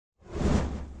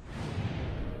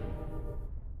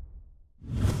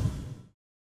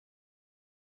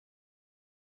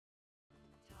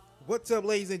What's up,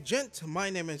 ladies and gents? My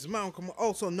name is Malcolm,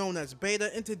 also known as Beta,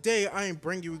 and today I am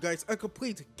bringing you guys a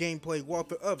complete gameplay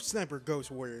walkthrough of Sniper Ghost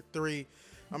Warrior 3.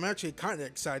 I'm actually kind of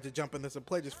excited to jump in this and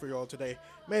play this for y'all today,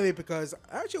 mainly because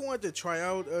I actually wanted to try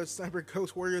out Sniper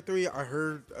Ghost Warrior 3. I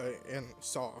heard and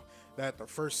saw that the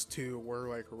first two were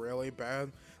like really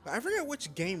bad. I forget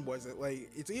which game was it. Like,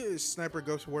 it's either Sniper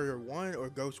Ghost Warrior 1 or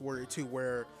Ghost Warrior 2,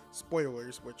 where,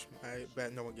 spoilers, which I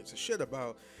bet no one gives a shit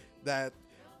about, that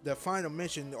the final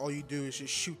mission, all you do is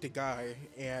just shoot the guy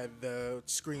and the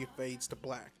screen fades to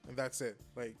black, and that's it.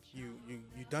 Like, you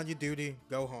done your duty,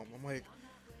 go home. I'm like,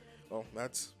 well,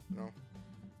 that's, you know,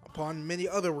 upon many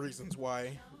other reasons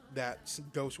why that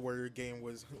Ghost Warrior game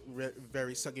was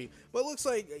very sucky. But it looks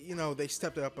like, you know, they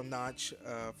stepped it up a notch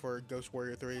for Ghost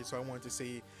Warrior 3, so I wanted to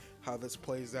see how this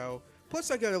plays out.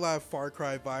 Plus, I got a lot of Far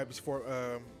Cry vibes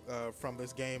from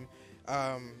this game.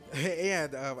 I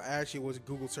actually was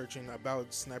Google searching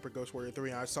about Sniper Ghost Warrior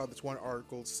 3, and I saw this one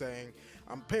article saying,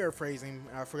 I'm paraphrasing,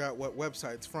 I forgot what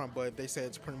website it's from, but they said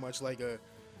it's pretty much like a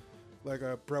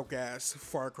broke ass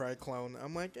Far Cry clone.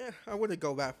 I'm like, I wouldn't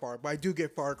go that far, but I do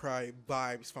get Far Cry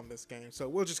vibes from this game, so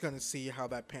we're just gonna see how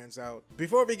that pans out.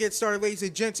 Before we get started, ladies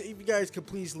and gents, if you guys could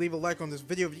please leave a like on this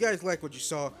video. If you guys like what you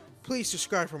saw, please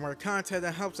subscribe for more content.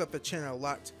 That helps out the channel a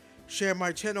lot. Share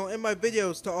my channel and my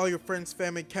videos to all your friends,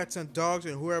 family, cats, and dogs,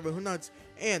 and whoever who nuts.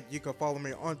 And you can follow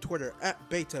me on Twitter at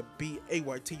Baytuh,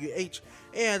 B-A-Y-T-U-H.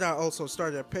 And I also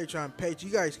started a Patreon page. You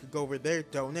guys can go over there,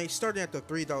 donate, starting at the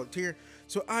 $3 tier,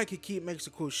 so I can keep making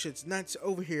some cool shits. And that's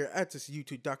over here at this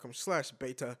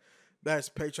youtube.com/Baytuh. That's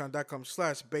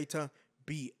patreon.com/Baytuh,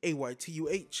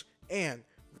 B-A-Y-T-U-H. And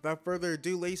without further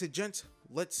ado, ladies and gents,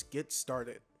 let's get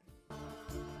started.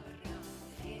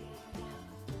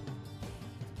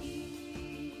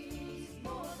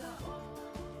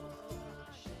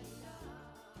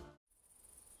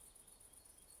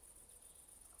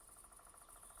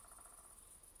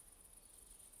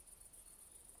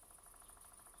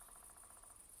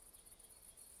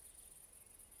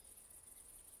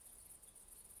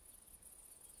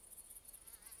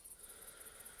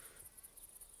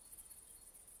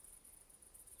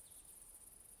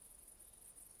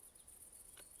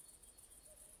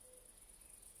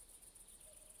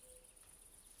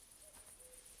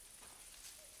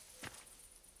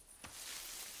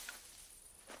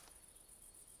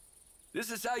 This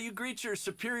is how you greet your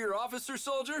superior officer,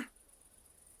 soldier?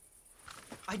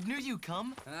 I knew you'd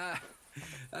come. I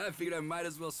figured I might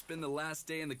as well spend the last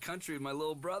day in the country with my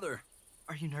little brother.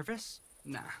 Are you nervous?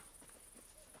 Nah.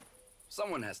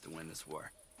 Someone has to win this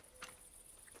war.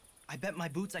 I bet my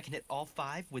boots I can hit all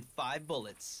 5 with 5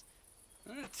 bullets.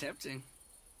 Tempting.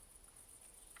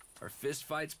 Are fist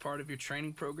fights part of your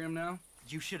training program now?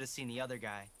 You should have seen the other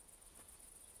guy.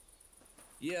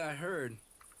 Yeah, I heard.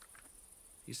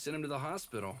 You sent him to the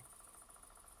hospital.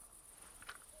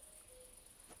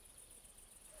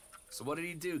 So what did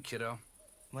he do, kiddo?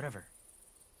 Whatever.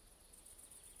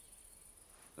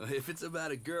 If it's about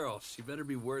a girl, she better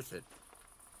be worth it.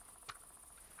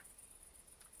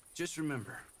 Just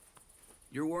remember,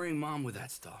 you're worrying Mom with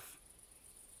that stuff.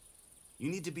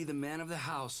 You need to be the man of the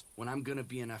house when I'm gonna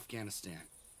be in Afghanistan.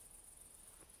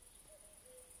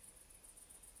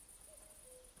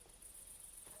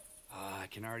 I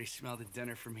can already smell the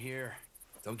dinner from here.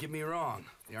 Don't get me wrong,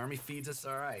 the army feeds us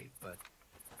all right, but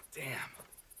damn,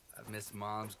 I've missed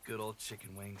Mom's good old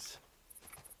chicken wings.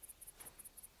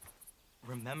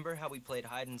 Remember how we played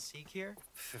hide and seek here?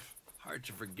 Hard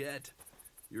to forget.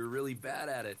 You were really bad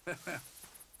at it.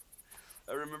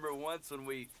 I remember once when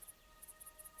we...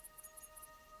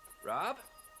 Rob?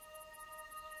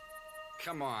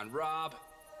 Come on, Rob.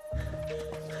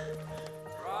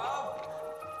 Rob?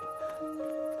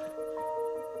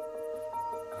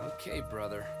 Okay,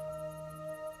 brother.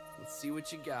 Let's see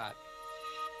what you got.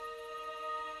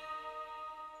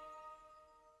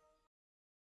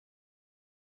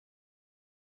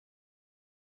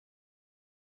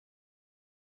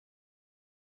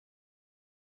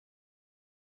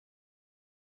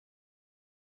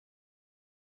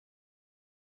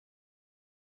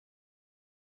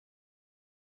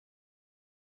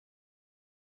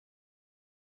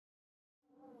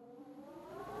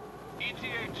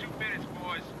 ETA 2 minutes,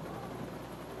 boys.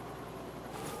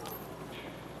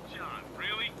 John,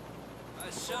 really?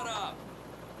 Shut up.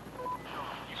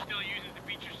 You still using it to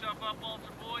beat yourself up,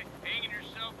 altar boy? Hanging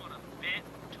yourself on a bent,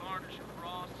 tarnished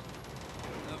cross?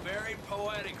 Very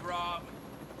poetic, Rob.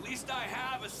 At least I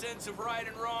have a sense of right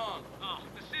and wrong. Oh,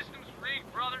 the system's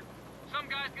rigged, brother. Some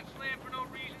guys get slammed for no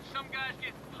reason, some guys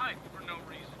get piped for no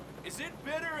reason. Is it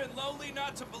bitter and lonely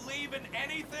not to believe in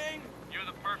anything? You're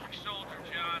the perfect soldier,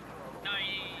 John.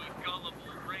 Naive, gullible,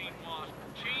 brainwashed,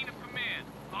 chain of command,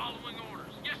 following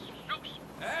orders. Yes, sir. No,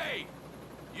 sir. Hey!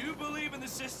 You believe in the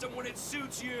system when it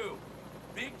suits you.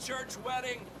 Big church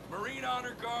wedding, Marine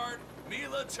Honor Guard,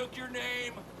 Mila took your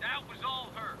name. That was all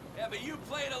her. Yeah, but you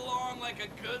played along like a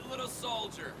good little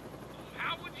soldier.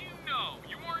 How would you know?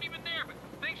 You weren't even there, but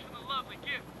thanks for the lovely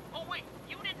gift. Oh, wait,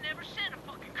 you didn't ever send a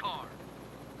fucking card.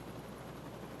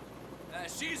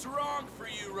 She's wrong for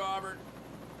you, Robert.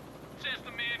 Says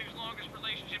the man whose longest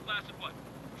relationship lasted, what,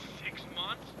 6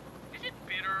 months? Is it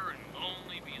bitter and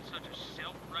lonely being such a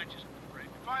self-righteous prick?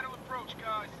 Final approach,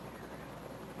 guys.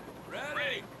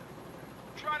 Ready?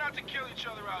 Try not to kill each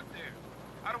other out there.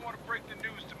 I don't want to break the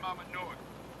news to Mama North.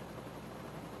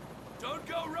 Don't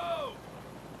go rogue!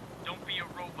 Don't be a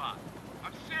robot.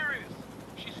 I'm serious.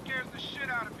 She scares the shit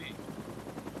out of me.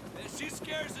 And she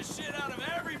scares the shit out of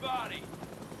everybody!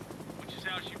 Which is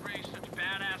how she raised such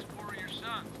badass warrior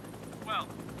sons. Well,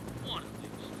 one at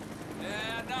least.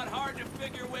 Yeah, not hard to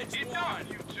figure which Enough, one.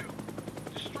 you two.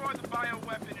 Destroy the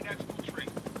bioweapon and exfiltrate.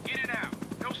 In and out.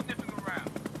 No sniffing around.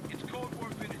 It's Cold War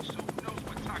vintage, so who knows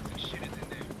what toxic shit is in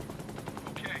there.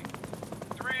 Okay.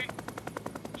 3,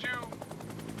 2,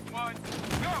 1,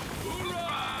 go!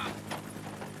 Hoorah!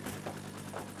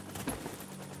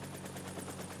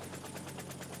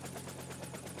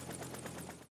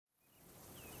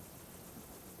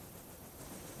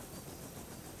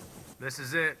 This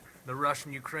is it, the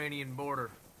Russian-Ukrainian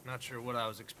border. Not sure what I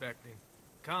was expecting.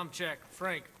 Comm check.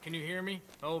 Frank, can you hear me?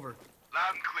 Over.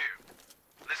 Loud and clear.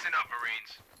 Listen up,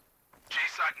 Marines.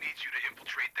 JSOC needs you to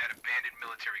infiltrate that abandoned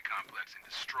military complex and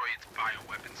destroy its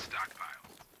bioweapons stockpile.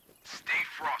 Stay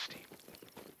frosty.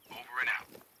 Over and out.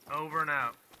 Over and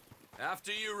out.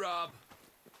 After you, Rob.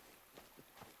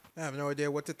 I have no idea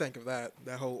what to think of that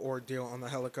whole ordeal on the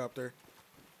helicopter.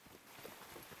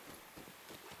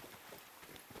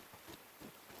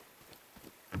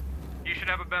 You should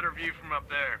have a better view from up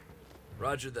there.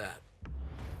 Roger that.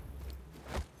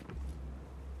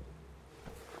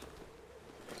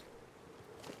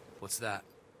 What's that?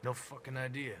 No fucking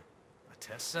idea. A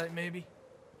test site, maybe?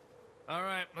 All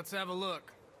right, let's have a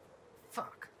look.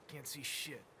 Fuck, can't see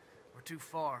shit. We're too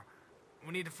far.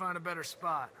 We need to find a better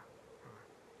spot.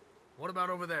 What about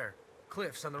over there?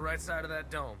 Cliffs on the right side of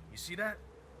that dome. You see that?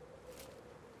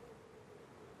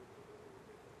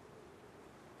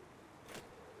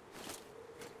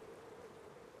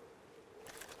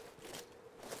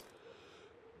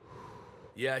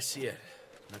 Yeah, I see it.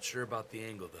 Not sure about the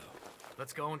angle, though.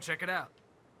 Let's go and check it out.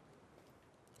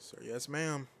 So yes,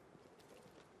 ma'am.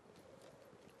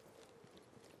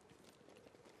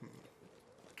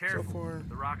 Careful. So far-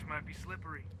 The rocks might be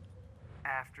slippery.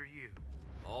 After you.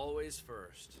 Always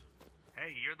first.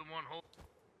 Hey, you're the one holding.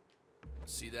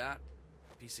 See that?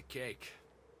 Piece of cake.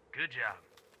 Good job.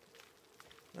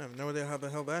 I have no idea how the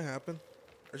hell that happened.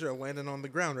 I should have landed on the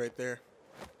ground right there.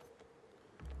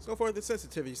 So far, the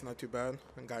sensitivity's not too bad.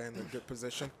 I got in a good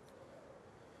position.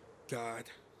 God.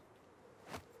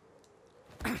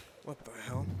 What the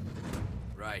hell?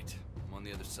 Right. I'm on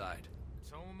the other side.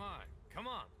 So am I. Come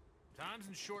on. Time's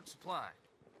in short supply.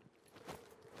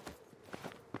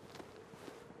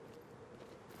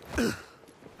 It's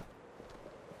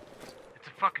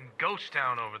a fucking ghost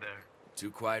town over there.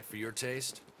 Too quiet for your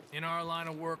taste? In our line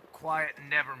of work, quiet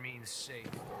never means safe.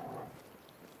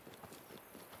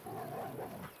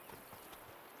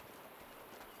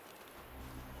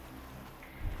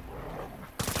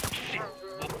 Shit.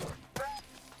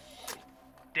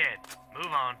 Dead. Move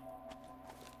on.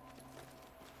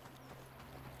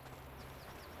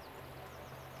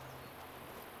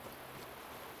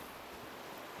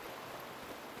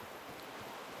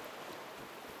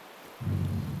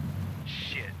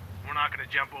 Shit. We're not gonna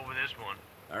jump over this one.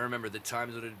 I remember the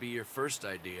times when it'd be your first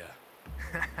idea.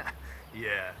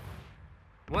 Yeah.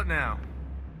 What now?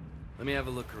 Let me have a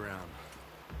look around.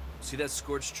 See that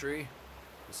scorched tree?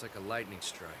 It's like a lightning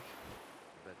strike.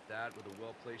 I bet that with a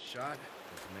well-placed shot,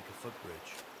 we can make a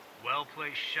footbridge.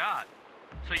 Well-placed shot.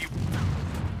 So you...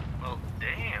 Well,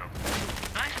 damn.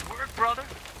 Nice work, brother.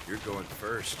 You're going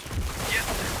first. Yes,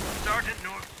 sir. Sergeant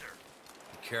North, sir.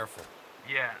 Be careful.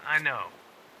 Yeah, I know.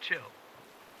 Chill.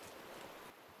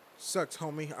 Sucks,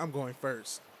 homie. I'm going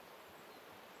first.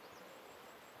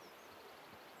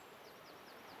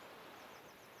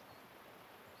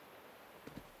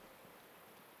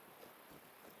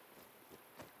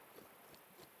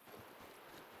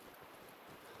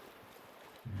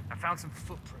 I found some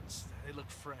footprints. They look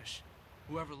fresh.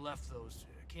 Whoever left those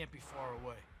can't be far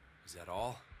away. Is that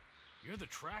all? You're the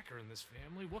tracker in this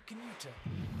family. What can you tell?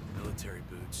 Military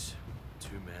boots.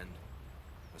 2 men.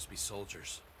 Must be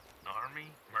soldiers. Army?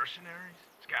 Mercenaries?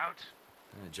 Scouts?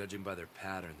 Judging by their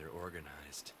pattern, they're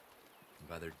organized. And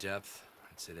by their depth,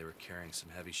 I'd say they were carrying some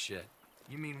heavy shit.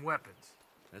 You mean weapons?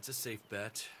 That's a safe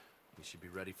bet. We should be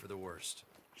ready for the worst.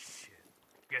 Shit.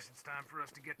 Guess it's time for us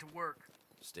to get to work.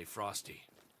 Stay frosty.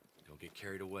 Don't get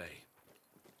carried away.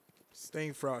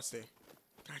 Staying frosty.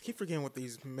 I keep forgetting what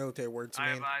these military words I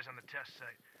mean. have eyes on the test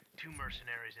site. 2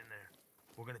 mercenaries in there.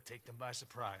 We're gonna take them by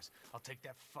surprise. I'll take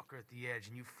that fucker at the edge,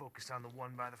 and you focus on the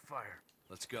one by the fire.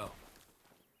 Let's go.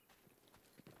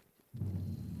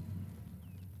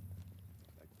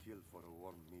 I kill for a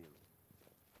warm meal.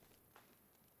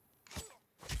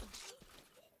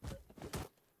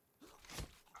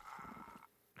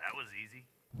 That was easy.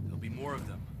 There'll be more of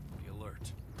them. Be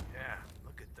alert. Yeah,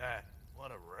 look at that.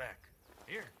 What a wreck.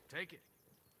 Here, take it.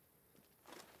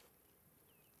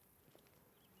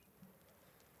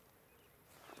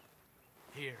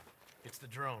 Here, it's the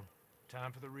drone.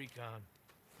 Time for the recon.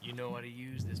 You know how to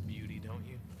use this beauty, don't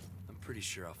you? I'm pretty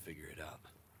sure I'll figure it out.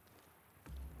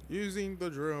 Using the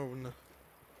drone.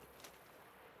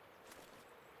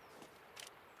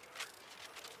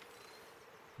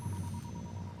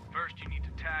 First, you need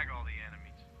to tag all the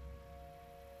enemies.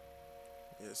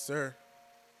 Yes, sir.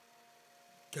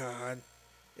 God.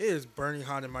 It is burning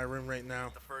hot in my room right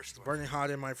now. The first It's one. burning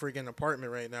hot in my freaking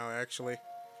apartment right now, actually.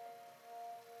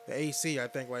 The AC, I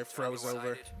think, like, froze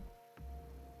over. Sighted.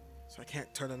 So I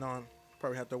can't turn it on.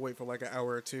 Probably have to wait for like an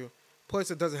hour or two.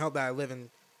 Plus, it doesn't help that I live in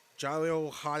jolly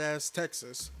old hot-ass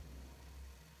Texas.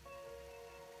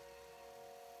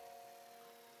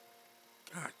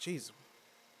 God, jeez.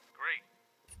 Great.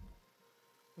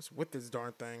 What's with this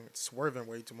darn thing? It's swerving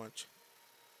way too much.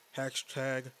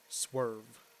 Hashtag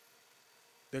swerve.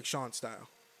 Big Sean style.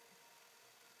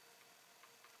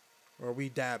 Or are we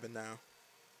dabbing now?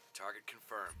 Target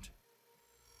confirmed.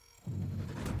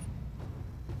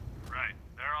 Right,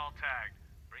 they're all tagged.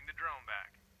 Bring the drone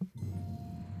back.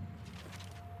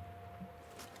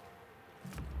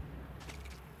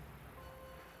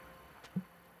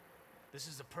 This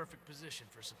is a perfect position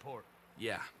for support.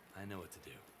 Yeah, I know what to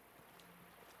do.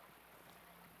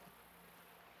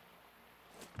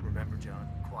 Remember, John,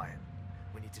 quiet.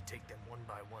 We need to take them one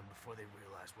by one before they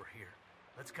realize we're here.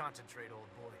 Let's concentrate,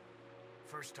 old boy.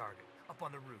 First target, up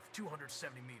on the roof,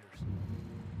 270 meters.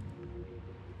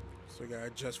 So we gotta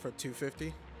adjust for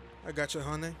 250. I got you,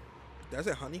 honey. That's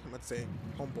it, honey. I'm about to say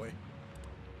homeboy.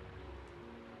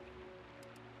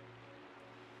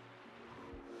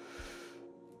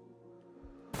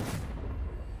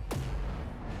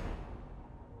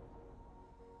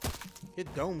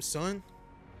 Hit dome, son.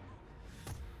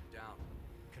 Down.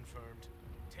 Confirmed.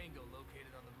 Tango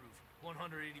located on the roof,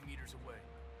 180 meters away.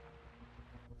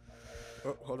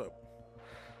 Oh, hold up.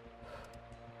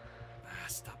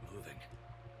 Stop moving.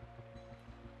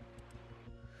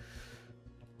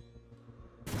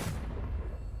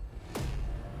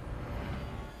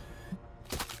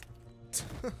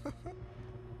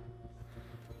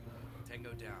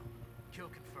 Tango down. Kill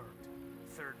confirmed.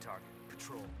 Third target,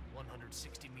 patrol,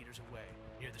 160 meters away,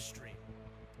 near the stream.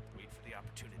 Wait for the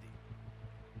opportunity.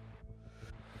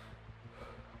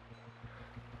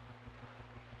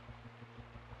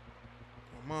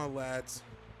 Come on, lads.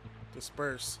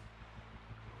 Disperse.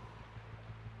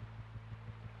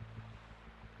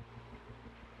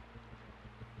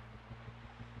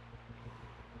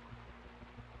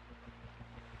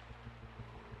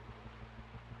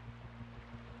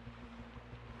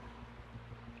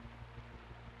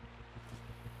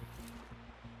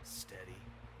 Steady.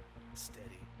 Steady.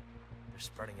 They're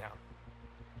spreading out.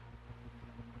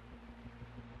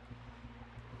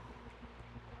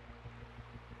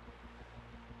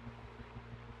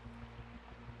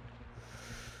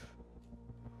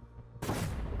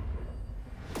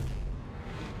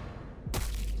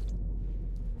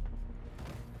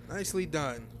 Nicely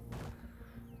done.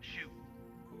 Shoot.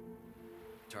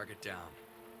 Target down.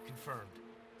 Confirmed.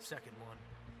 Second one,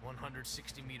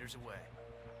 160 meters away.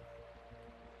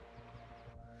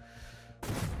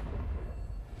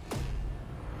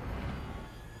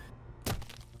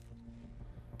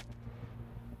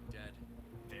 Dead.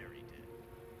 Very dead.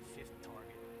 Fifth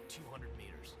target, 200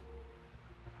 meters.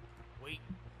 Wait.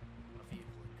 A vehicle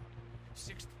incoming.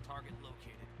 Sixth target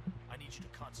located. I need you to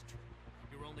concentrate.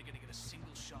 You're only gonna get a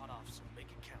single shot off, so make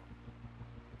it count.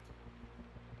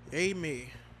 Yay me.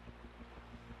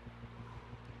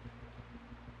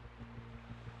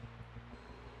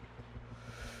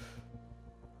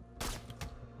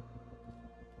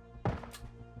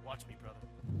 Watch me, brother.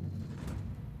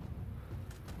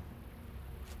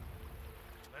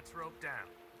 Let's rope down.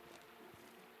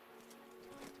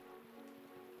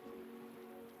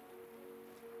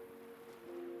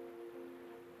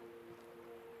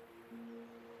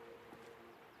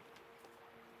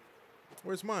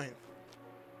 Where's mine?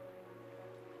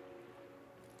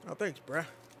 Oh, thanks, bruh.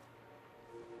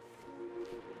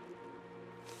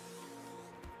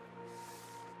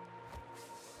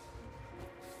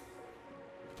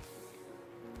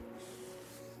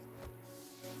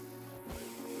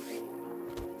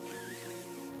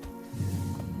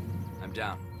 I'm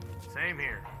down. Same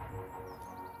here.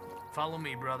 Follow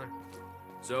me, brother.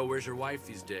 So, where's your wife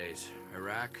these days?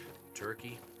 Iraq?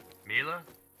 Turkey? Mila?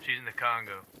 She's in the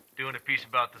Congo, doing a piece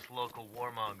about this local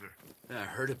warmonger. Yeah, I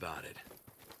heard about it.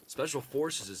 Special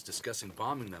Forces is discussing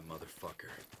bombing that motherfucker.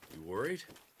 You worried?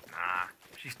 Nah,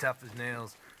 she's tough as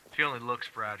nails. She only looks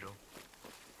fragile.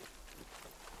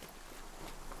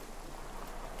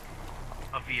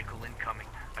 A vehicle incoming.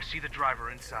 I see the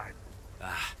driver inside.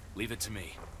 Ah, leave it to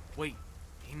me. Wait,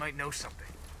 he might know something.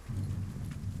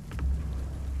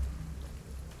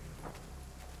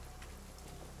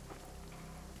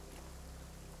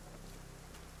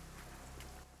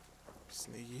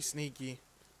 Sneaky, sneaky.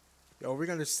 Yo, we're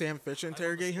gonna Sam Fisher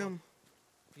interrogate him?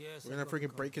 Yes, We're gonna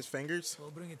freaking break his fingers?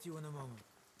 We'll bring it to you in a moment.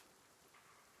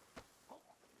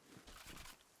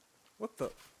 What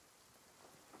the?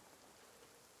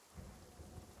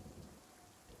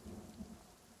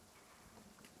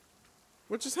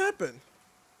 What just happened?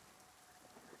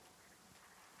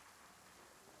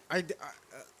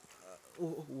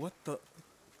 What the?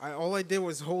 All I did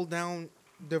was hold down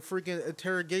the freaking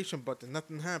interrogation button.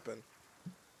 Nothing happened.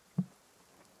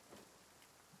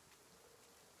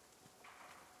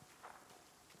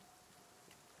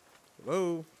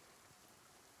 Hello?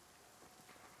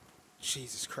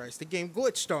 Jesus Christ, the game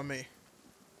glitched on me.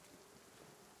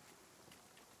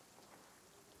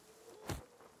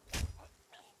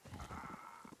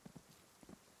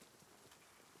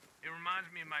 It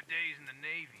reminds me of my days in the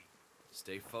Navy.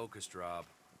 Stay focused, Rob.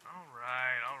 All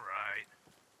right, all right.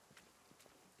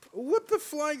 What the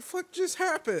flying fuck just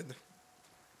happened?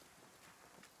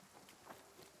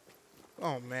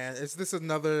 Oh man, is this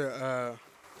another,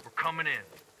 We're coming in.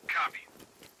 Copy.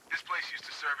 This place used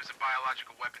to serve as a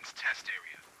biological weapons test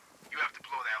area. You have to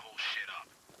blow that whole shit up.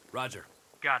 Roger.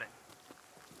 Got it.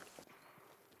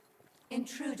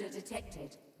 Intruder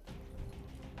detected.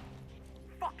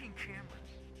 Fucking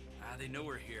cameras. Ah, they know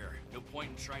we're here. No point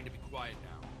in trying to be quiet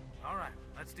now. All right,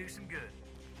 let's do some good.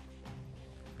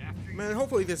 After man,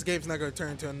 hopefully this game's not gonna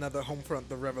turn into another Homefront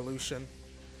the Revolution.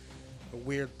 A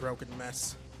weird, broken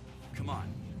mess. Come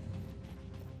on.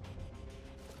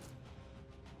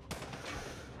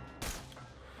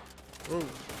 Ooh.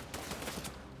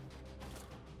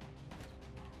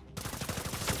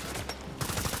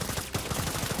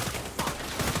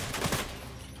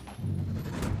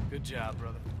 Good job,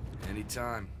 brother.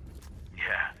 Anytime.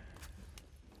 Yeah.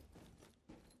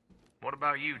 What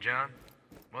about you, John?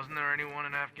 Wasn't there anyone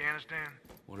in Afghanistan?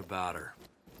 What about her?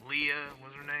 Leah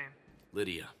was her name?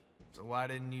 Lydia. So why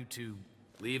didn't you two?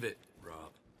 Leave it,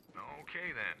 Rob.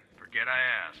 Okay then, forget I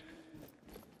asked.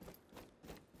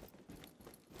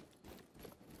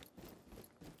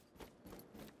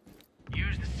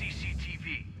 Use the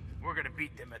CCTV. We're gonna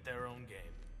beat them at their own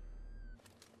game.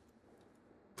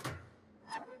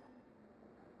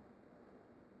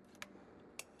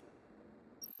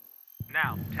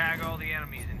 Now, tag all the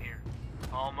enemies in here.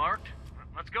 All marked?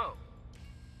 Let's go.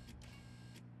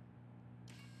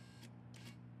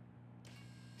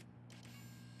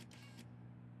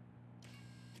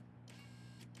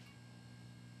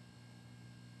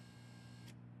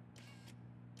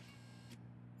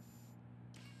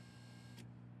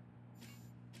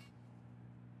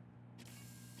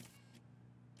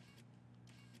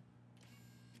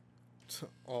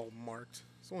 All marked.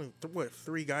 There's only what,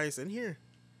 3 guys in here?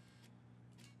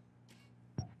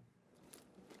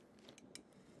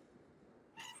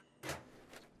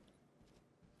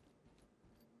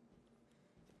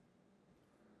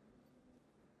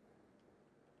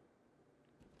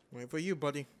 Wait for you,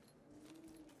 buddy.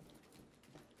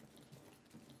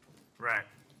 Right.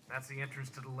 That's the entrance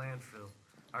to the landfill.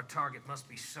 Our target must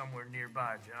be somewhere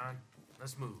nearby, John.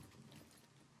 Let's move.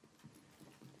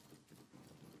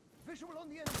 Visual on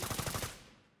the enemy.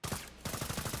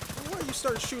 What you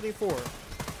start shooting for?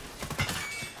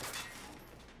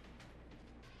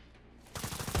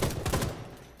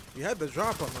 You had the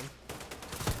drop on them.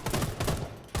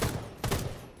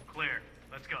 Clear.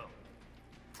 Let's go.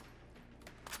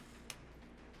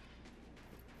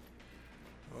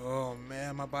 Oh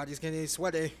man, my body's getting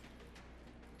sweaty.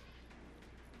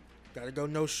 Gotta go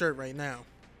no shirt right now.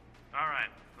 All right.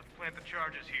 Let's plant the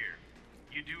charges here.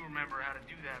 You do remember how to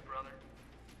do that, brother.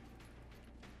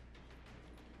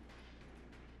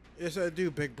 Yes, I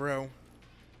do, big bro.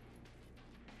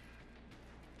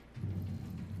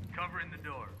 Covering the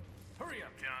door. Hurry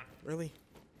Really?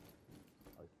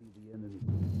 I see the enemy.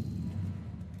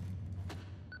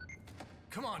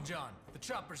 Come on, John. The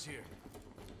chopper's here.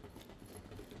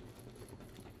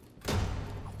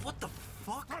 What the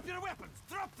fuck? Drop your weapons!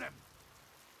 Drop them!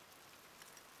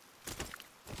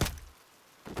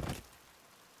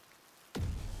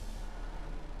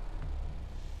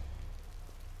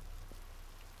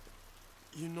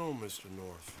 You know, Mr.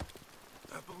 North,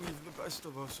 I believe the best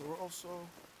of us are also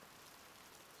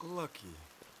lucky.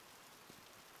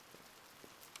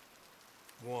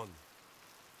 1,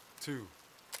 2.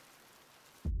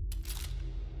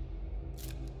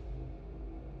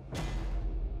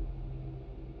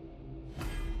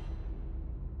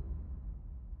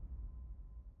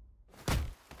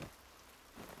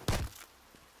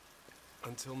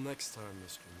 Until next time,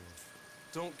 Mr. North,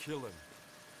 don't kill him.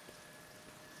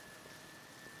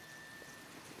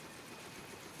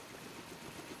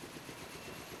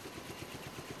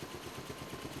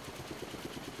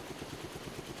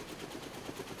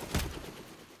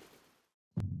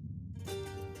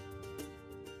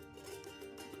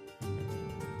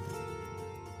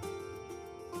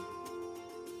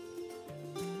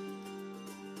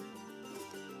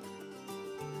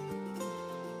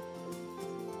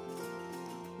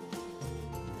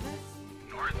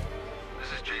 North, this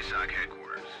is JSOC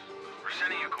headquarters. We're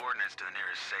sending you coordinates to the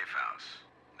nearest safe house.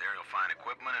 There you'll find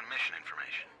equipment and mission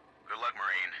information. Good luck,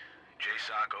 Marine.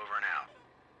 JSOC over and out.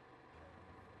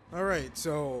 Alright,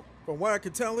 so from what I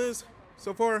can tell is,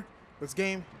 so far, this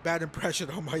game, bad impression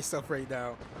on myself right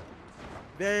now.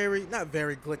 Not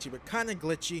very glitchy, but kind of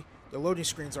glitchy. The loading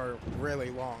screens are really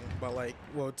long, but like,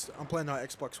 well, I'm playing on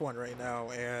Xbox One right now,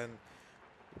 and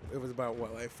it was about,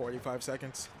 what, like 45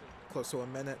 seconds? Close to a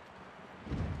minute.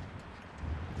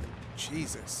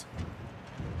 Jesus.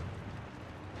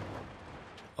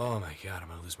 Oh my god, I'm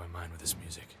gonna lose my mind with this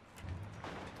music.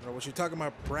 You know what you talking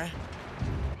about, bruh?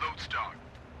 Lodestar.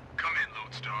 Come in,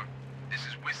 Lodestar. This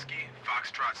is Whiskey,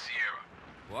 Foxtrot Sierra.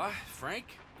 What? Frank?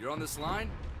 You're on this line?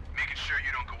 Making sure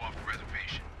you don't go off the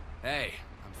reservation. Hey,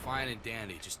 I'm fine and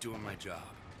dandy, just doing my job.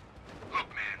 Look,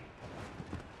 man.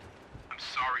 I'm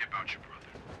sorry about your brother.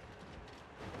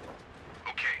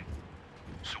 Okay,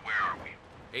 so where are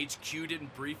we? HQ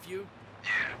didn't brief you?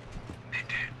 Yeah, they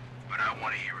did, but I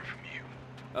want to hear it from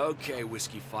you. Okay,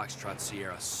 Whiskey Foxtrot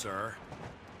Sierra, sir.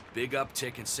 Big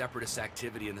uptick in separatist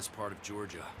activity in this part of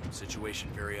Georgia. Situation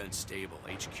very unstable.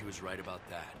 HQ is right about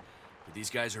that. But these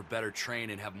guys are better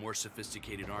trained and have more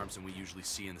sophisticated arms than we usually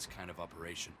see in this kind of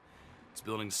operation. It's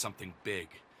building something big.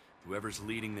 Whoever's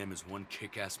leading them is one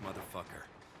kick-ass motherfucker.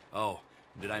 Oh,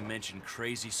 did I mention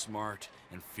crazy smart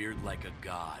and feared like a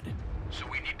god? So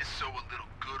we need to sow a little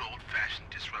good old-fashioned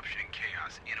disruption and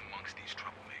chaos in amongst these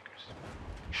troublemakers.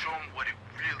 Show them what it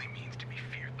really means to be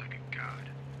feared like a god.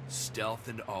 Stealth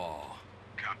and awe.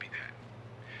 Copy that.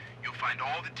 You'll find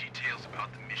all the details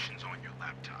about the missions on your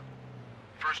laptop.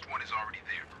 First one is already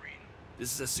there, Marine.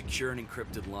 This is a secure and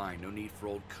encrypted line. No need for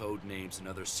old code names and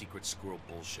other secret squirrel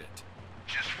bullshit.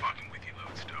 Just fucking with you,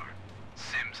 Lodestar.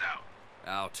 Sims out.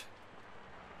 Out.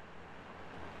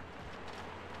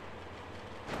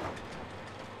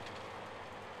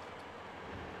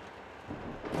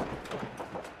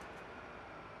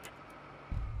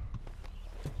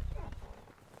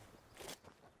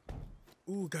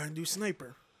 Ooh, got a new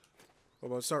sniper. What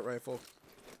about assault rifle?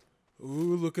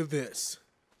 Ooh, look at this.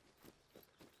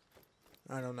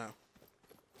 I don't know.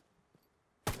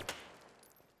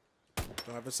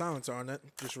 Don't have a silencer on it.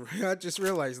 I just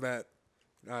realized that.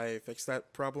 I fixed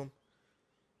that problem.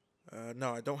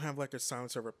 No, I don't have like a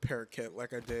silencer repair kit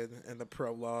like I did in the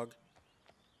prologue.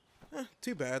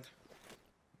 Too bad.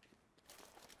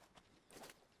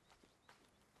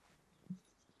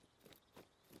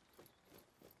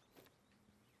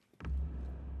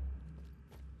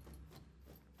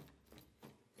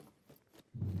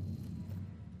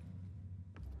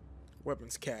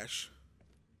 Weapons cache.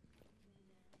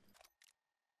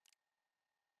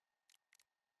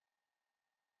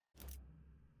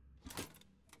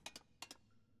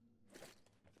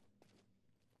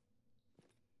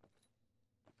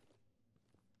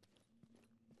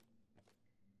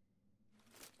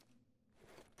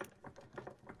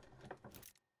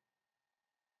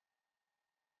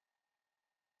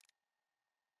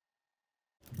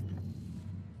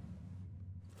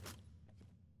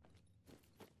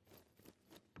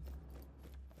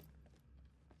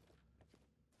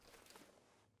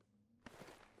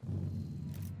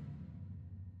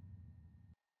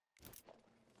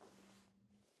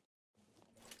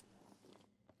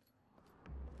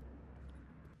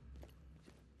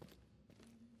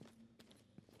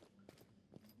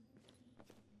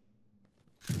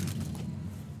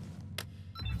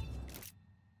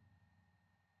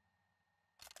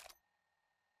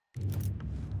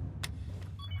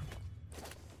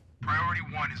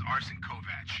 one is Arsen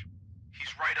Kovac.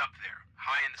 He's right up there,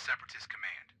 high in the Separatist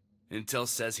command. Intel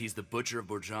says he's the butcher of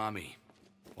Borjami.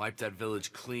 Wiped that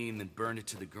village clean, then burned it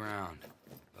to the ground.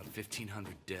 About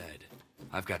 1,500 dead.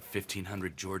 I've got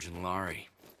 1,500 Georgian lari.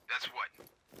 That's what,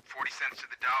 40 cents to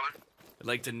the dollar? I'd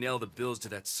like to nail the bills to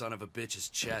that son of a bitch's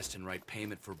chest and write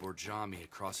payment for Borjami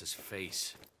across his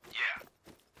face. Yeah,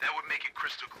 that would make it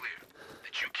crystal clear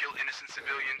that you kill innocent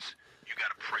civilians, you got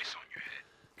a price on your head.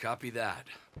 Copy that.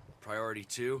 Priority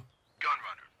 2?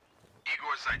 Gunrunner.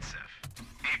 Igor Zaitsev.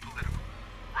 Apolitical.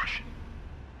 Russian.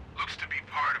 Looks to be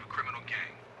part of a criminal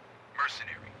gang.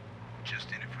 Mercenary. Just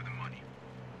in it for the money.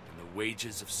 And the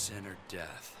wages of sin are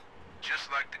death.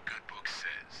 Just like the good book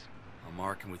says. I'll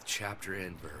mark him with chapter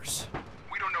and verse.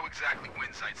 We don't know exactly when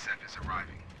Zaitsev is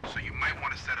arriving, so you might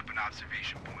want to set up an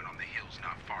observation point on the hills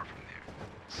not far from there.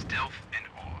 Stealth and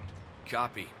all.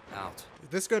 Copy. Out. Is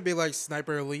this gonna be like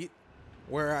Sniper Elite,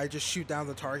 where I just shoot down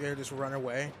the target and just run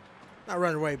away? Not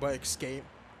run away, but escape,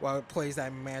 while it plays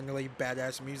that manually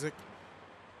badass music.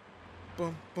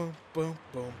 Boom, boom, boom,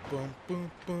 boom, boom,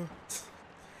 boom, boom.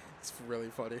 It's really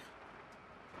funny.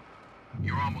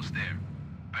 You're almost there.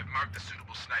 I've marked a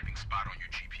suitable sniping spot on your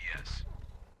GPS.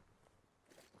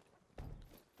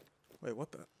 Wait,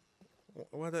 what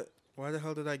the? Why the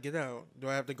hell did I get out? Do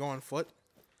I have to go on foot?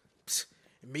 Psst,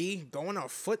 me going on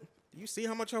foot? Do you see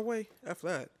how much I weigh? F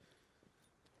that.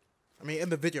 I mean, in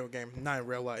the video game, not in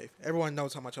real life. Everyone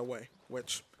knows how much I weigh,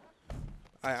 which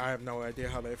I have no idea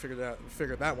how they figured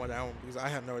that one out, because I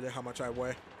have no idea how much I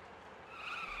weigh.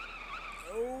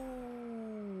 Oh.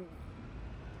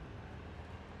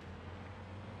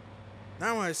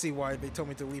 Now I see why they told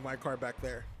me to leave my car back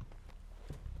there.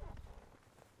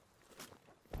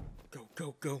 Go,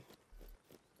 go, go.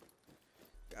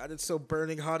 God, it's so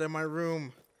burning hot in my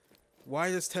room.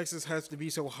 Why does Texas have to be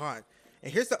so hot?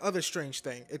 And here's the other strange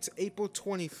thing. It's April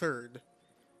 23rd.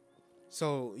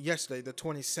 So yesterday, the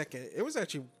 22nd, it was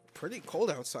actually pretty cold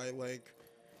outside. Like,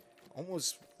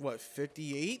 almost, what,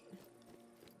 58?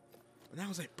 And that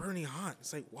was like burning hot.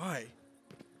 It's like, why?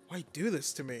 Why do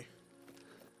this to me?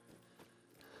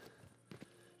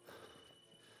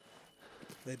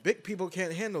 The big people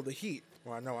can't handle the heat.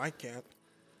 Well, I know I can't.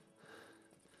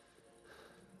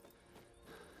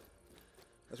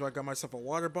 That's why I got myself a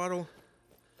water bottle.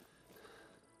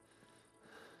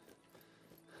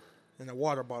 And a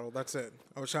water bottle, that's it.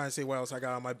 I was trying to see what else I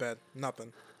got on my bed.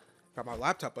 Nothing. Got my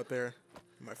laptop up there.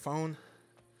 My phone.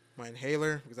 My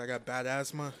inhaler, because I got bad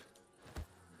asthma.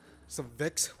 Some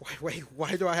Vicks.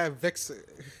 Why do I have Vicks?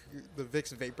 The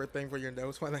Vicks vapor thing for your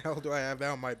nose? Why the hell do I have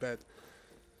that on my bed?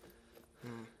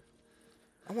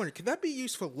 I wonder, can that be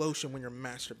used for lotion when you're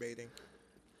masturbating?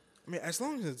 I mean, as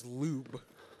long as it's lube.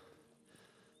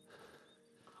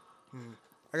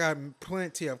 I got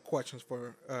plenty of questions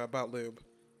for about lube.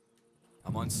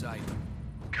 I'm on site.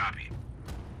 Copy.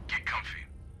 Get comfy.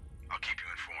 I'll keep you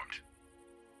informed.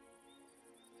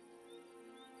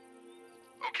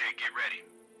 Okay, get ready.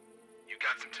 You've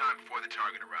got some time before the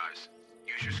target arrives.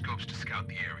 Use your scopes to scout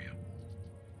the area.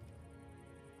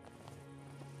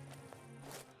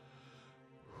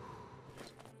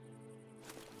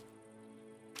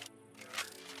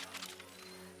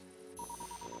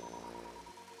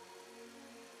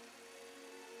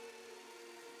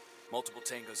 Multiple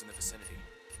tangos in the vicinity.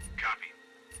 Copy.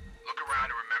 Look around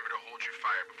and remember to hold your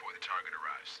fire before the target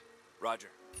arrives.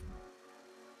 Roger.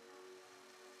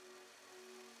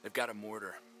 They've got a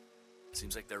mortar.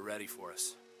 Seems like they're ready for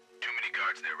us. Too many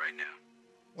guards there right now.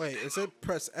 Wait, it said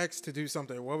press X to do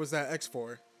something. What was that X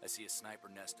for? I see a sniper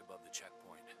nest above the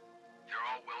checkpoint. They're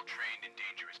all well-trained and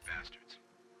dangerous bastards.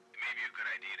 It may be a good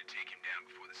idea to take him down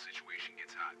before the situation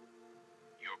gets hot.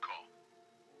 Your call.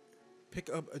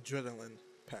 Pick up adrenaline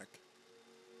pack.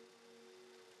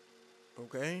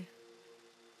 Okay.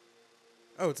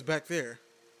 Oh, it's back there.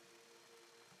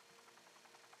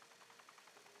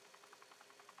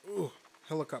 Ooh,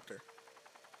 helicopter.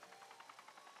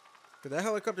 Did that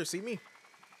helicopter see me?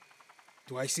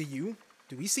 Do I see you?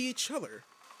 Do we see each other?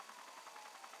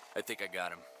 I think I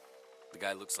got him. The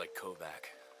guy looks like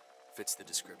Kovac. Fits the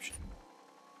description.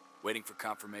 Waiting for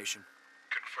confirmation.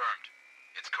 Confirmed.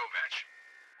 It's Kovac.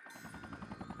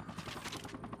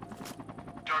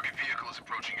 Target vehicle is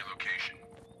approaching your location.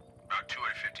 About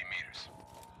 250 meters.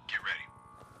 Get ready.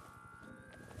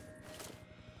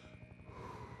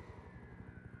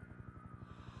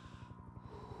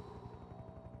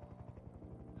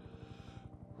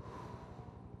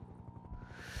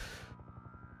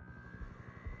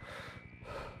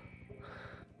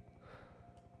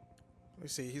 Let me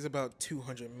see, he's about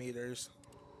 200 meters.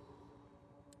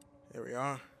 There we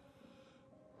are.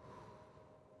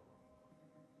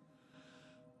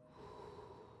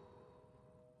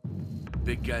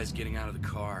 Big guy's getting out of the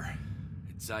car.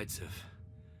 It's Zaitsev.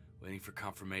 Waiting for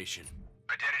confirmation.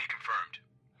 Identity confirmed.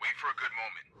 Wait for a good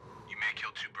moment. You may kill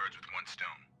 2 birds with 1 stone.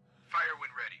 Fire when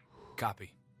ready.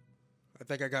 Copy. I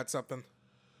think I got something.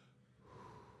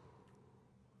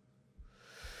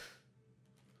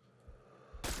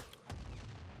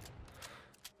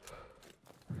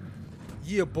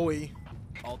 Yeah, boy.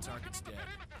 All targets dead.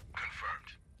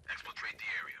 Confirmed. Exfiltrate the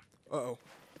area. Uh-oh.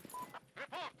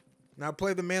 Now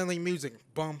play the manly music.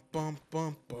 Bum, bum,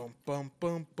 bum, bum, bum,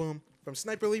 bum, bum. From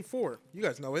Sniper Elite 4. You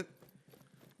guys know it.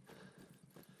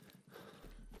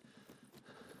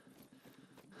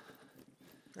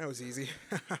 That was easy.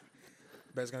 Bet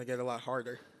it's gonna get a lot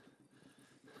harder.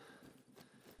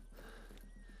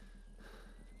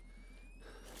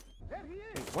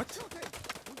 Wait, what?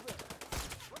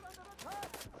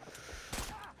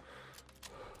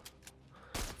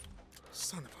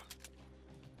 Son of a...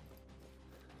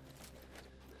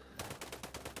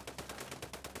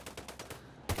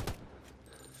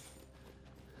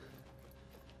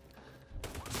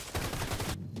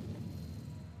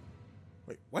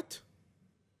 Wait, what?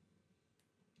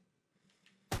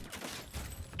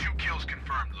 2 kills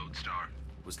confirmed, Lodestar.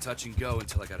 Was touch and go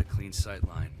until I got a clean sight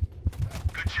line.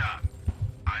 Good job.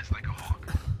 Eyes like a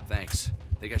hawk. Thanks.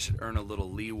 Think I should earn a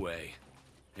little leeway.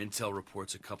 Intel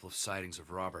reports a couple of sightings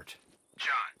of Robert.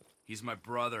 John, He's my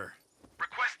brother.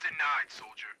 request denied,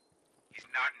 soldier. He's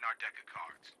not in our deck of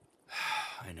cards.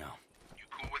 I know. You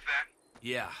cool with that?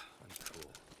 Yeah, I'm cool.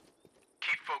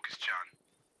 Keep focused, John.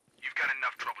 You've got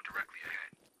enough trouble directly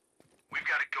ahead. We've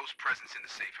got a ghost presence in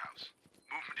the safe house.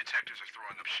 Movement detectors are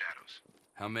throwing up shadows.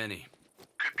 How many?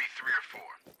 Could be 3 or 4.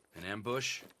 An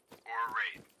ambush? Or a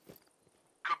raid.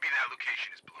 Could be that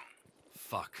location is blown.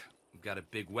 Fuck. We've got a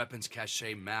big weapons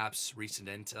cache, maps, recent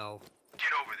intel.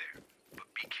 Get over there, but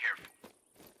be careful.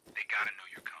 They gotta know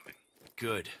you're coming.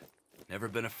 Good. Never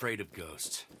been afraid of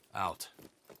ghosts. Out.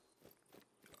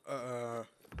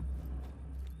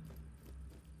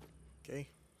 Okay.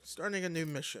 Starting a new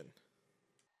mission.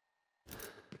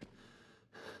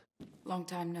 Long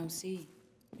time no see.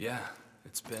 Yeah,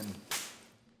 it's been...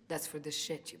 That's for the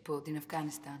shit you pulled in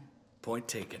Afghanistan. Point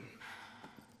taken.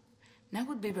 Now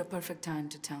would be the perfect time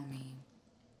to tell me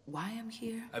why I'm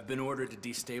here. I've been ordered to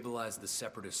destabilize the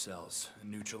separatist cells and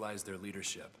neutralize their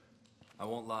leadership. I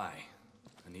won't lie.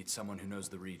 I need someone who knows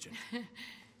the region.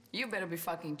 You better be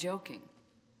fucking joking.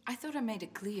 I thought I made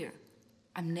it clear.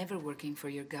 I'm never working for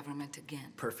your government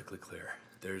again. Perfectly clear.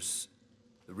 There's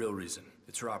the real reason.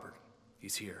 It's Robert.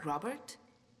 He's here. Robert?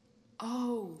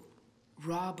 Oh,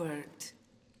 Robert.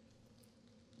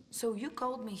 So you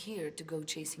called me here to go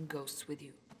chasing ghosts with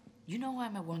you. You know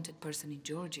I'm a wanted person in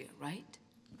Georgia, right?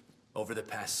 Over the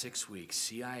past 6 weeks,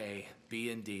 CIA,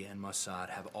 BND, and Mossad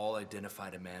have all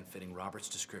identified a man fitting Robert's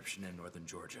description in northern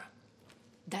Georgia.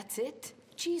 That's it?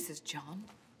 Jesus, John.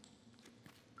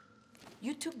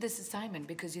 You took this assignment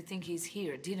because you think he's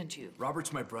here, didn't you?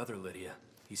 Robert's my brother, Lydia.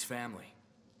 He's family.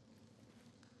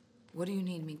 What do you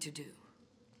need me to do?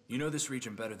 You know this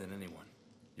region better than anyone.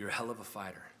 You're a hell of a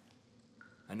fighter.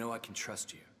 I know I can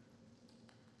trust you.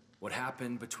 What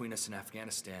happened between us in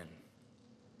Afghanistan,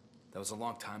 that was a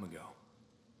long time ago.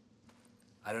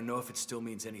 I don't know if it still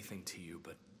means anything to you,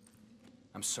 but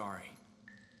I'm sorry.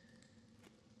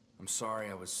 I'm sorry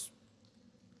I was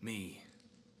me,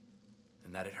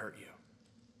 and that it hurt you.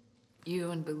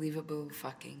 You unbelievable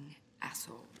fucking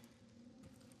asshole.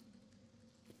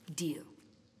 Deal.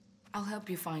 I'll help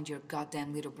you find your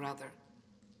goddamn little brother.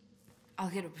 I'll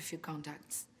hit up a few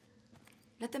contacts.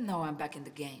 Let them know I'm back in the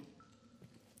game.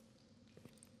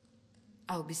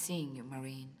 I'll be seeing you,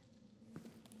 Marine.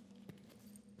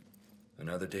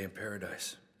 Another day in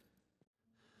paradise.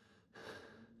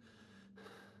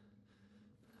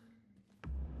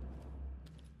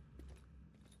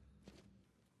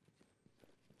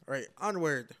 All right,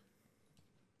 onward.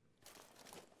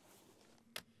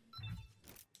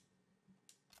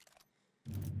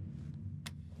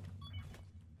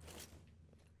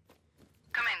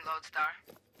 Come in, Lodestar.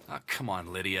 Oh, come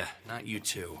on, Lydia. Not you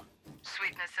two.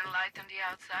 Sweetness and light on the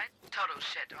outside, total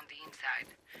shit on the inside.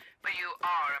 But you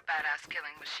are a badass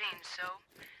killing machine, so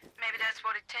maybe that's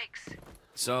what it takes.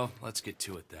 So, let's get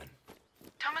to it then.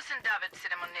 Thomas and David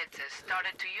Sidemonidze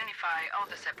started to unify all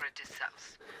the separatist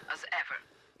cells. As ever,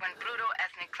 when brutal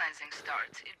ethnic cleansing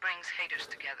starts, it brings haters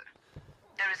together.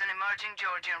 There is an emerging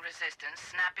Georgian resistance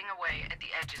snapping away at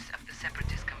the edges of the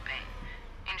separatist campaign.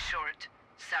 In short,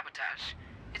 sabotage.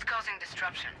 It's causing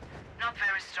disruption. Not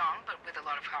very strong, but with a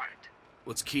lot of heart.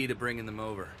 What's key to bringing them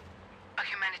over? A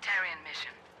humanitarian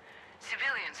mission.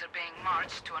 Civilians are being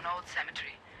marched to an old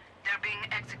cemetery. They're being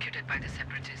executed by the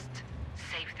separatists.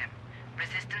 Save them.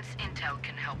 Resistance intel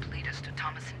can help lead us to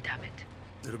Thomas and David.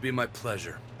 It'll be my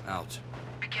pleasure. Out.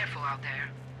 Be careful out there.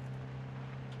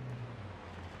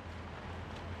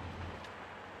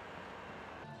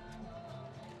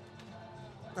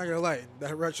 Not gonna lie,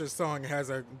 that Russia song has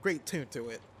a great tune to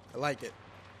it. I like it.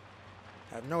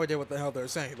 I have no idea what the hell they're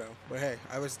saying though, but hey,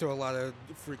 I listen to a lot of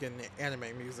freaking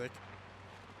anime music.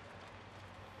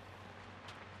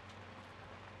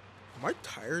 Are my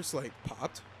tires like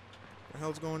popped? What the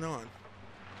hell's going on?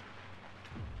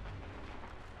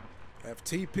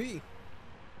 FTP.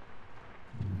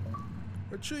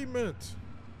 Achievement.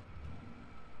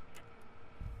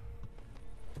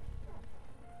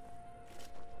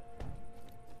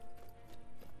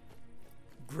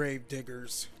 Grave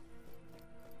diggers.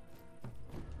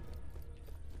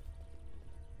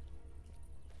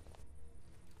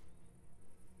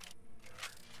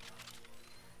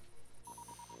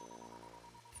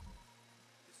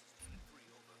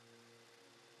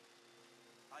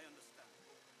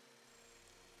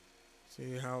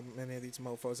 See how many of these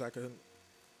mofos I could.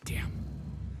 Damn.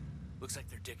 Looks like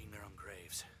they're digging their own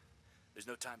graves. There's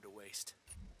no time to waste.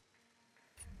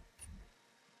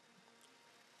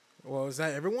 Well, is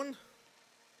that everyone?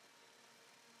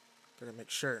 Gotta make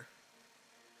sure.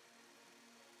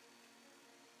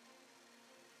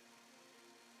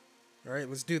 Alright,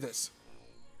 let's do this.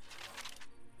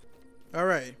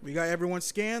 Alright, we got everyone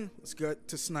scanned. Let's get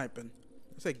to sniping.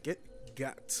 Let's say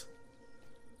got.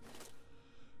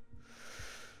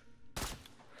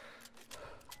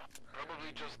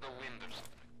 Probably just the wind.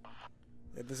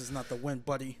 Yeah, this is not the wind,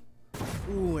 buddy.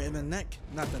 Ooh, in the neck.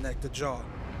 Not the neck, the jaw.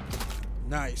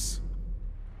 Nice.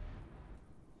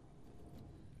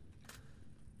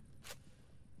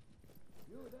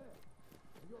 You there?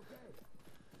 Are you okay?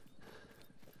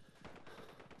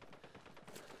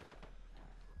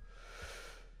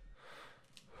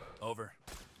 Over.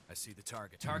 I see the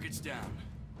target. Target's down.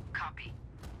 Copy.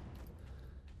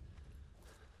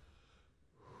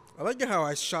 I like how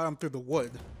I shot him through the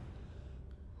wood.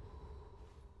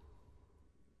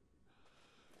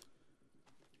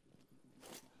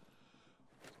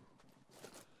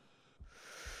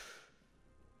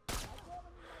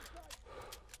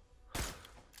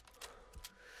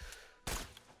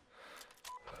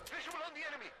 Visual on the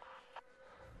enemy.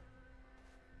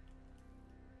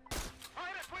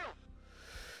 Fire at will.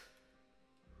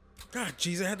 God,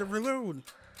 jeez, I had to reload.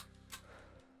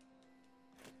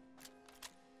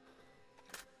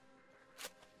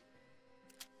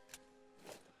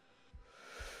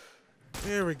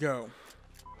 There we go.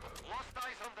 Lost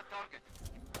eyes on the target.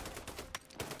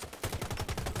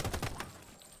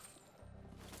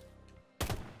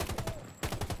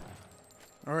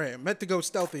 All right, I meant to go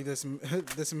stealthy this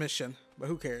this mission, but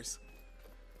who cares?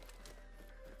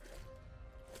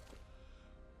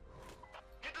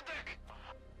 Hit the deck.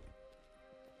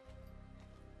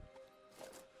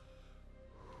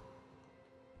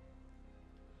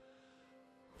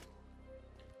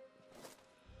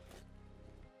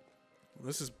 Well,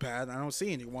 this is bad. I don't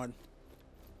see anyone.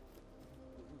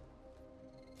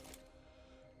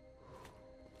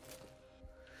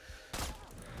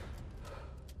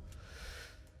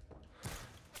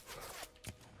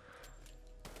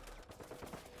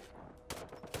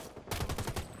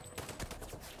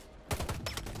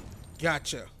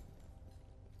 Gotcha.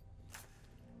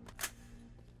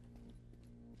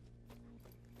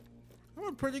 I'm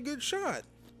a pretty good shot.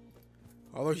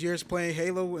 All those years playing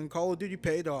Halo and Call of Duty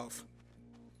paid off.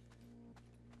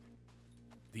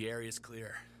 The area's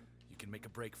clear. You can make a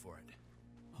break for it.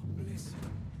 Oh, Bliss.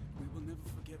 We will never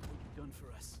forget what you've done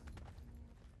for us.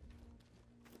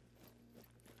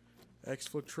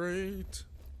 Exfiltrate.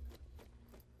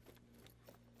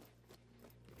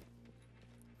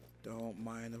 Don't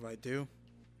mind if I do.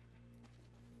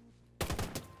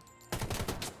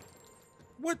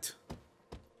 What?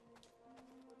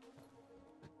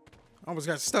 I almost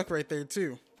got stuck right there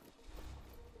too.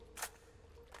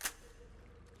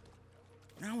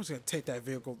 I was gonna take that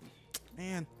vehicle.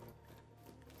 Man,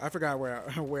 I forgot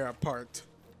where I parked.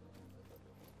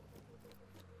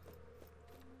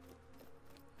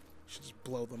 Should just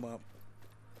blow them up.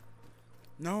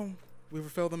 No, we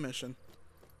fulfilled the mission.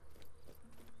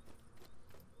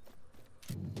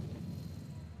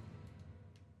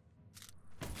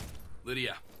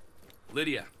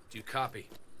 Lydia, do you copy?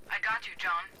 I got you,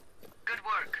 John. Good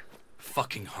work.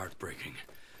 Fucking heartbreaking.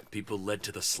 People led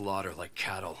to the slaughter like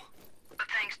cattle.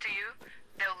 But thanks to you,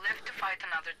 they'll live to fight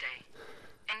another day.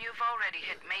 And you've already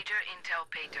hit major intel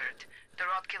pay dirt. The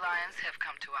Rotki Lions have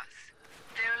come to us.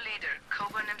 Their leader,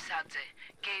 Koban Imsadze,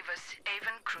 gave us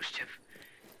Avon Khrushchev.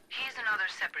 He's another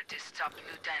separatist top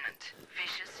lieutenant.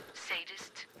 Vicious,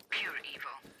 sadist, pure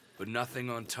evil. But nothing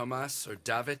on Tomas or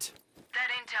David? That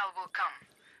intel will come.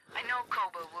 I know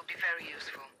Koba will be very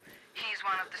useful. He's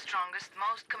one of the strongest,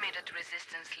 most committed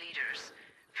resistance leaders.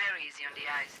 Very easy on the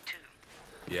eyes, too.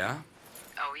 Yeah?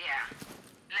 Oh, yeah.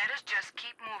 Let us just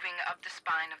keep moving up the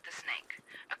spine of the snake.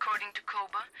 According to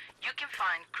Koba, you can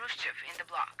find Khrushchev in the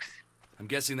blocks. I'm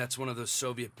guessing that's one of those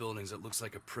Soviet buildings that looks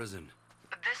like a prison.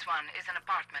 But this one is an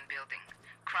apartment building.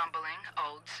 Crumbling,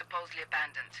 old, supposedly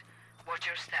abandoned. Watch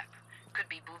your step. Could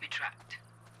be booby-trapped.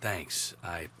 Thanks,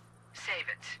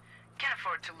 Save it. Can't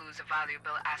afford to lose a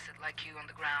valuable asset like you on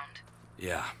the ground.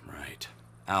 Yeah, right.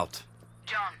 Out.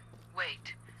 John,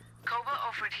 wait. Koba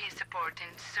offered his support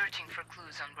in searching for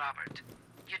clues on Robert.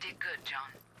 You did good,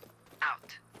 John.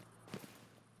 Out.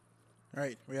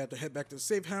 Alright, we have to head back to the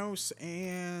safe house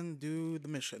and do the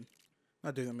mission.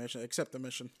 Not do the mission, accept the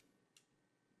mission.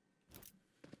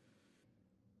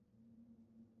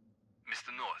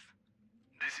 Mr. North,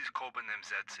 this is Koba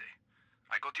Nemzadze.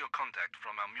 I got your contact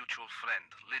from our mutual friend,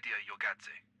 Lydia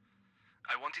Yogadze.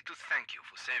 I wanted to thank you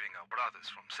for saving our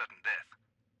brothers from certain death.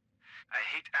 I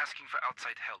hate asking for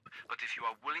outside help, but if you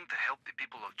are willing to help the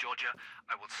people of Georgia,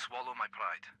 I will swallow my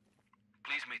pride.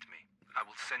 Please meet me. I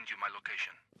will send you my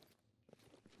location.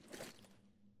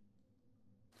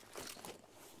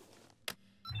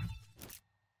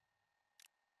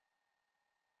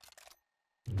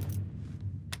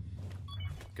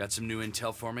 Got some new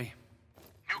intel for me?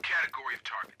 New category of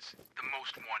targets. The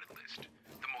most wanted list.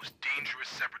 The most dangerous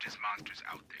separatist monsters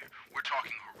out there. We're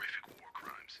talking horrific war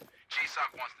crimes.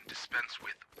 JSOC wants them dispensed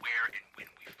with where and when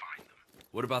we find them.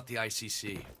 What about the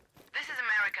ICC? This is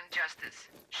American justice.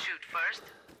 Shoot first,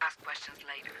 ask questions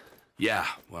later. Yeah,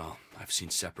 well, I've seen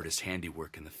separatist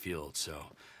handiwork in the field,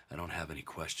 so I don't have any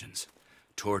questions.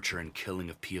 Torture and killing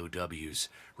of POWs,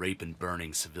 rape and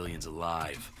burning civilians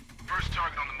alive. First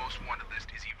target on the most wanted list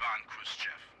is Ivan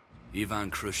Khrushchev.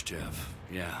 Ivan Khrushchev,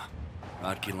 yeah.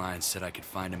 Rodkey Lyons said I could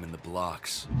find him in the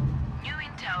blocks. New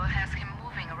intel has him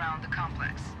moving around the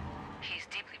complex. He's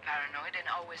deeply paranoid and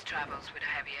always travels with a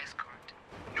heavy escort.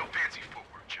 No fancy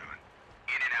footwork, John.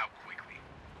 In and out quickly.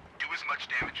 Do as much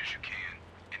damage as you can,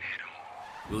 and head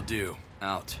home. Will do.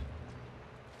 Out.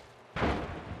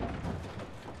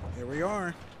 Here we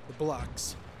are. The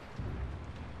blocks.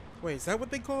 Wait, is that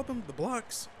what they call them? The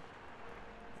blocks?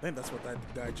 I think that's what that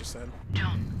guy just said.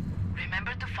 John,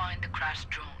 remember to find the crashed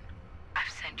drone.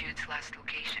 I've sent you its last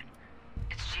location.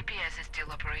 Its GPS is still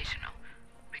operational.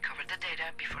 Recover the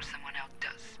data before someone else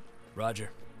does.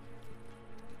 Roger.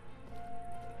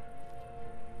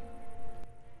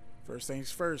 First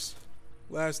things first.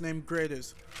 Last name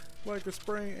greatest. Like a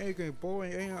sprain aching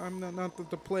boy, ain't I'm not nothing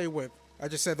to play with. I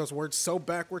just said those words so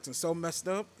backwards and so messed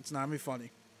up, it's not even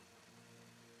funny.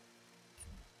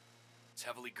 It's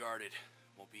heavily guarded.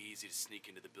 Won't be easy to sneak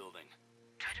into the building.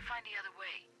 Try to find the other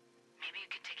way. Maybe you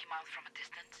can take him out from a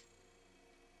distance.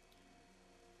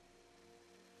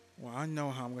 Well, I know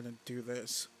how I'm gonna do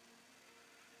this.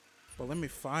 But let me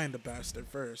find the bastard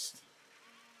first.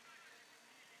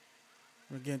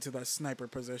 We're getting to that sniper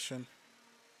position.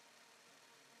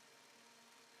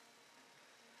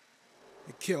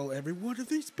 And kill every one of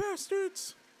these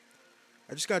bastards.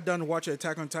 I just got done watching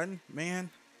Attack on Titan. Man.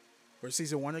 Or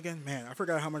season 1 again. Man, I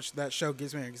forgot how much that show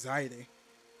gives me anxiety.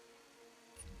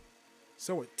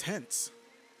 So intense.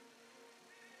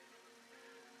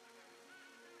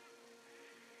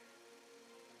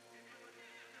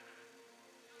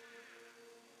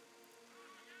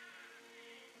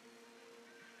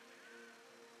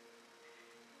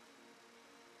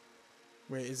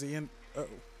 Wait, is he in? Uh-oh.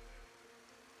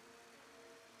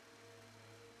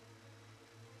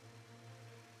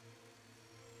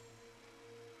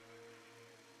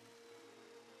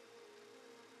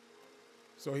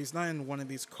 So he's not in one of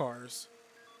these cars.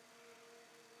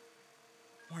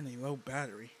 Warning, low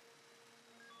battery.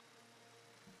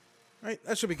 Alright,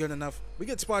 that should be good enough. We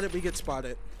get spotted, we get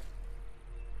spotted.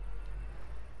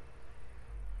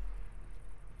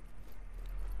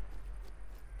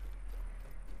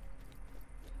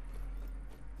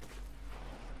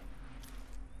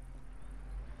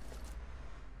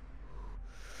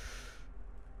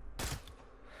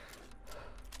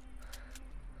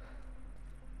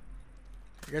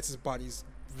 I guess his body's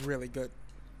really good.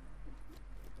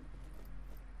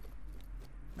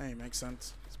 That makes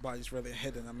sense. His body's really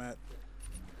hidden, I'm at.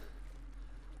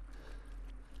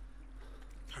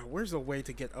 God, where's the way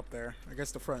to get up there? I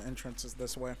guess the front entrance is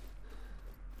this way.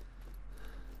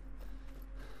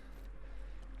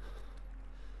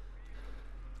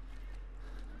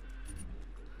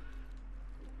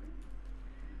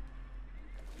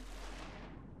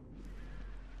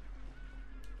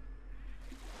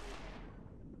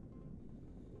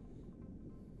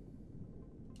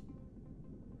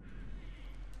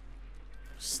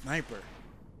 Sniper.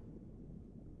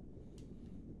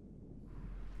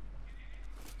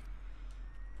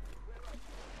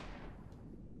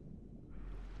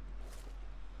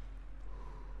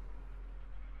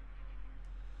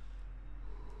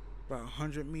 About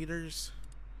 100 meters.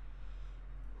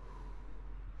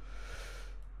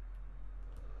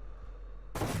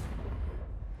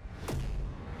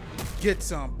 Get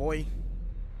some, boy.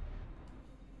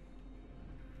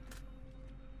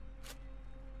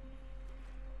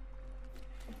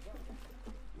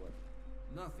 What?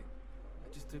 Nothing.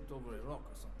 I just tipped over a rock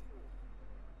or something.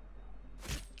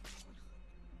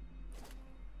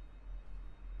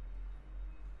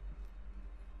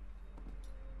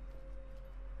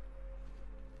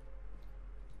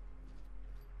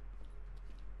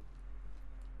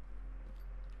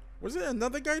 Was it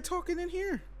another guy talking in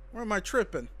here? Or am I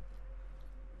tripping?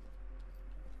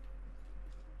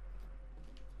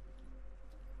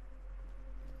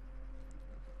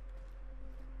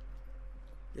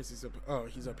 Guess he's up. Oh,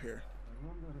 he's up here. I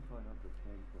wonder if I have the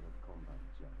tank for a combat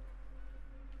jet.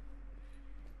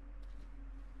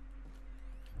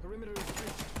 Perimeter is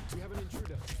breached. We have an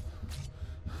intruder.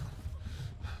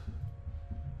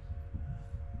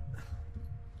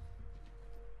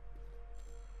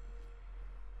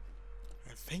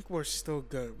 I think we're still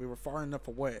good. We were far enough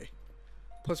away.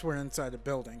 Plus, we're inside the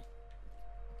building.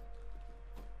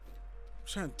 I'm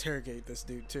trying to interrogate this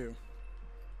dude, too.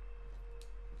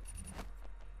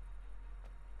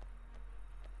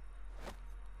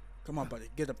 Come on, buddy.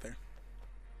 Get up there.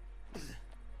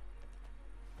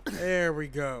 There we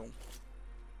go.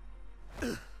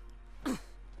 We'll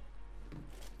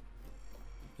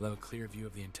have a clear view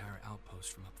of the entire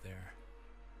outpost from up there.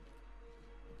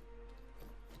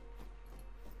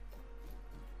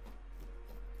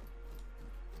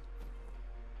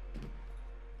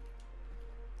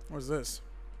 What's this?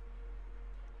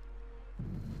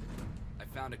 I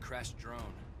found a crashed drone.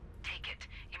 Take it.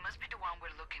 It must be the one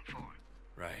we're looking for.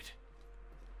 Right.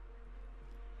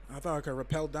 I thought I could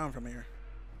rappel down from here.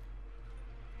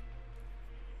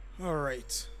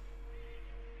 Alright.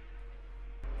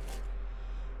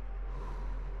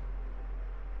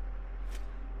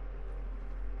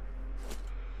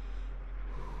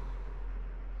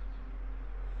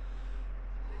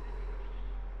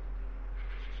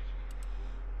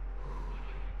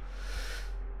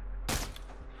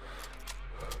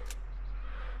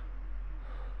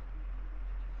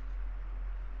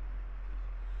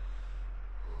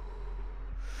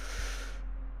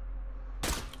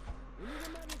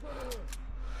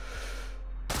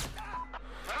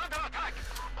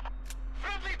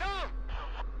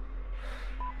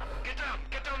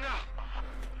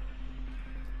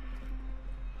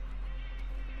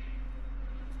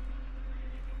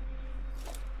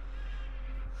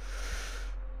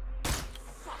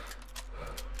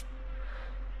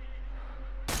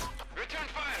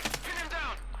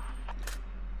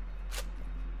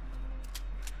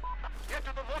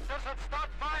 Start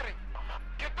firing!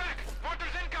 Get back!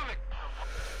 Mortars incoming!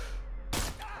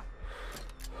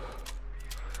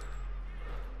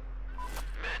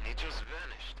 Man, he just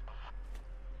vanished.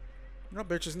 No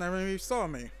bitches never even saw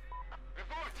me.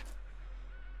 Report!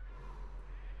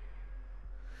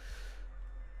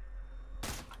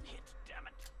 Hit, damn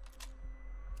it!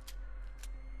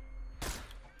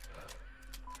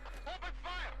 Open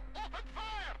fire! Open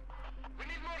fire! We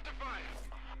need mortar fire!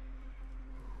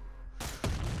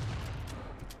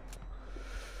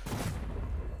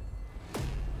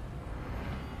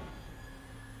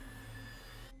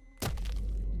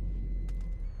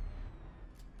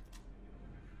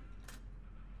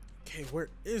 Okay, where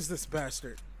is this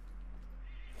bastard?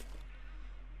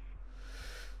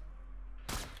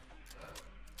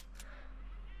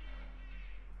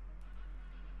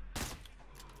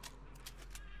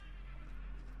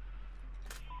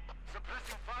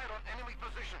 Suppressing fire on enemy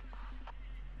position.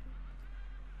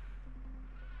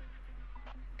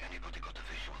 Anybody got a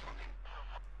visual on him?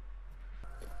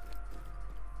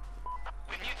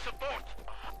 We need support.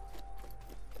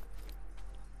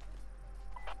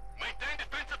 Maintain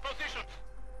defensive positions.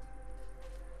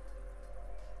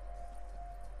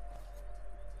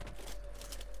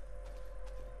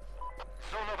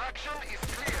 Zone of action is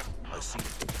clear. I see.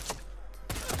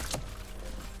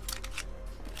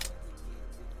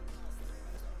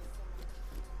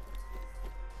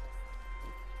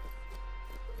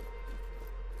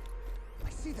 I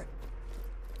see them.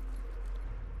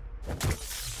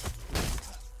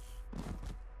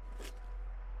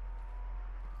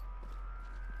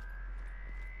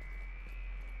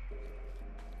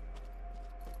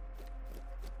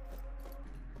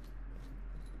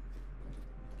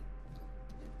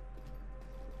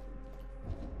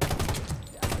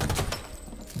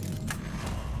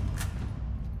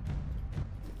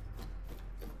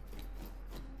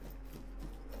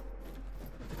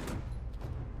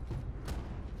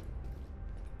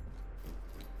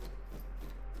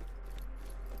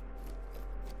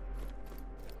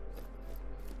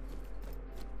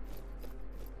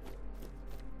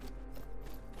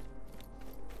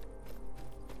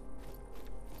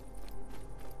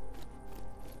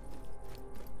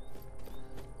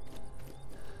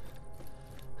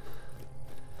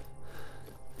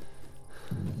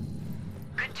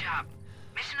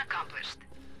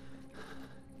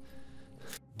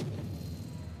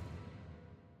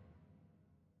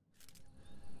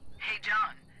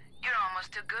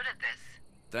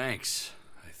 Thanks,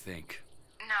 I think.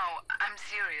 No, I'm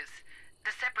serious.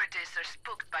 The Separatists are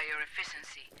spooked by your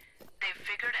efficiency. They've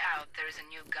figured out there is a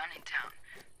new gun in town.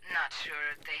 Not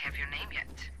sure they have your name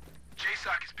yet.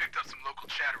 JSOC has picked up some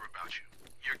local chatter about you.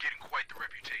 You're getting quite the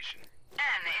reputation.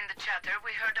 And in the chatter,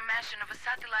 we heard a mention of a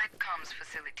satellite comms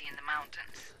facility in the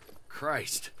mountains.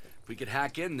 Christ, if we could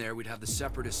hack in there, we'd have the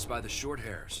Separatists by the short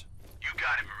hairs. You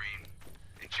got it, Marine.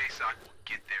 And JSOC will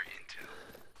get their intel.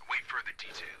 Await further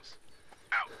details.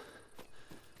 Out.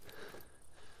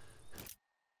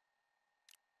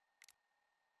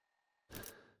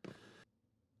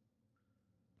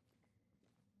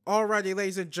 Alrighty,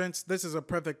 ladies and gents, this is a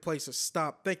perfect place to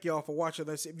stop. Thank you all for watching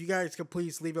this. If you guys could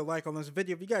please leave a like on this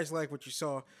video. If you guys like what you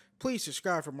saw, please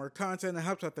subscribe for more content. It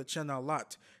helps out the channel a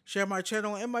lot. Share my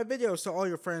channel and my videos to all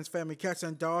your friends, family, cats,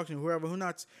 and dogs, and whoever who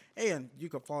nuts. And you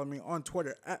can follow me on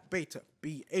Twitter at Baytuh,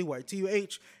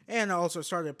 B-A-Y-T-U-H. And I also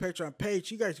started a Patreon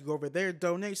page. You guys can go over there,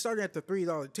 donate, starting at the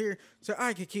 $3 tier, so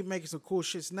I can keep making some cool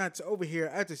shits nuts over here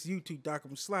at this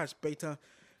youtube.com/Baytuh.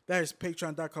 That is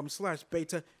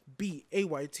patreon.com/Baytuh,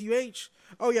 B-A-Y-T-U-H.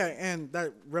 Oh yeah, and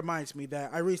that reminds me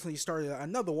that I recently started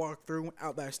another walkthrough,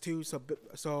 Outlast 2.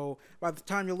 So by the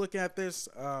time you're looking at this,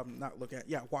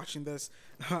 watching this,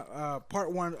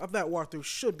 part 1 of that walkthrough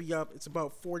should be up. It's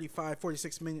about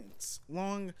 46 minutes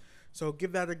long. So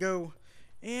give that a go,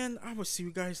 and I will see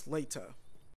you guys later.